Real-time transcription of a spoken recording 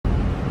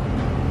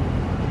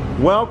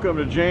Welcome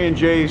to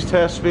J&J's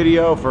test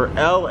video for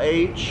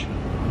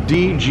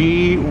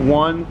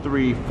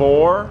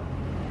LHGG134.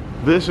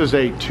 This is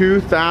a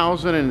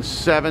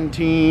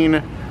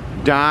 2017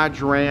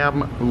 Dodge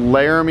Ram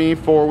Laramie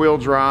four-wheel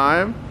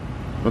drive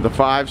with a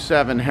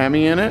 5.7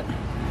 Hemi in it.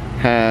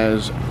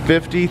 Has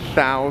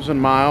 50,000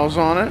 miles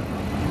on it.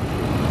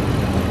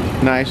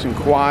 Nice and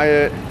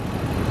quiet.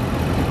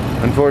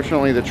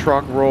 Unfortunately, the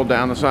truck rolled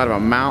down the side of a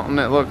mountain,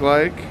 it looked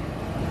like.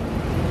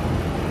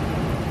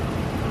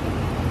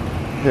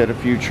 Hit a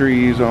few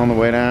trees on the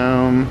way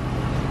down.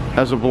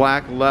 Has a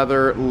black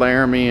leather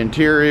Laramie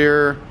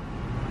interior.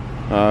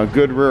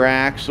 Good rear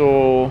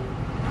axle.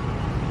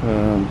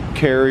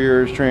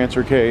 Carriers,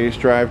 transfer case,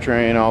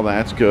 drivetrain, all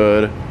that's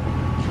good.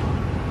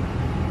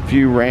 A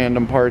few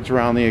random parts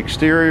around the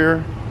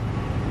exterior.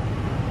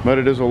 But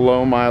it is a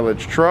low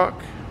mileage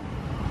truck.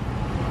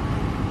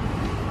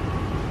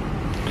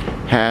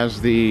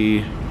 Has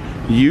the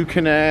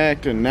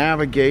Uconnect and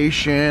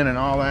navigation and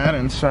all that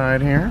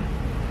inside here.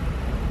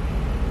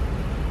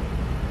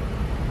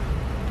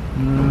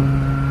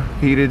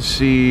 Heated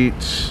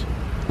seats,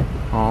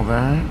 all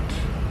that.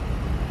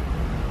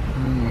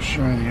 And we'll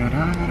show you the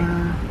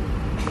odometer.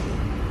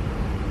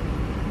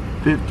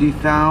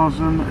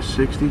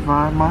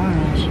 50,065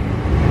 miles.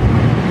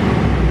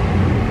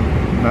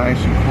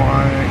 Nice and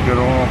quiet, good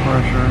oil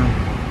pressure.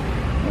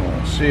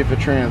 We'll see if the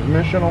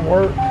transmission will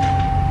work.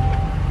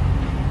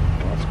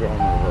 Let's go in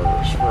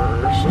reverse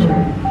first.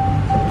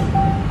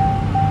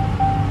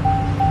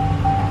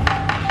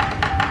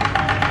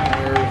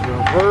 There's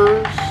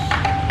reverse.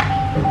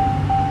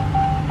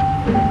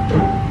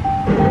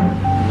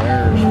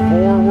 There's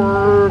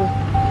forward.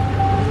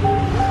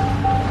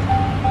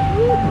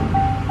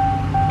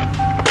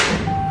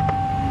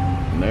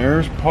 And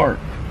there's park.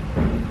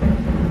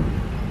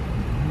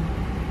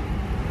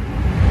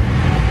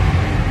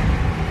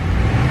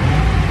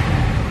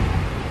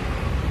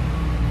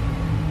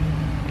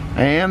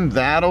 And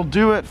that'll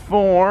do it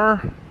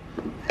for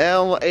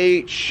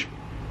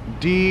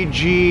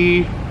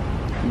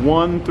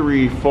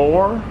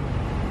LHGG134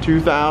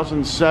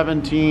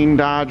 2017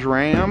 Dodge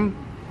Ram.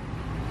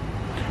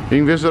 You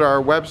can visit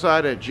our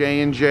website at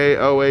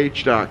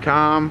jnjoh.com.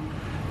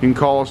 You can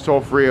call us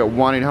toll free at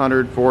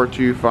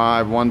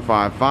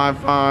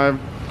 1-800-425-1555.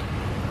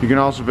 You can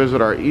also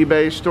visit our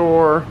eBay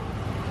store,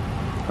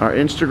 our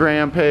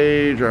Instagram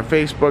page, our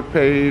Facebook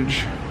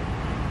page.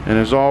 And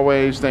as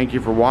always, thank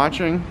you for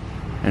watching,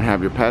 and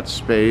have your pets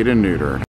spayed and neutered.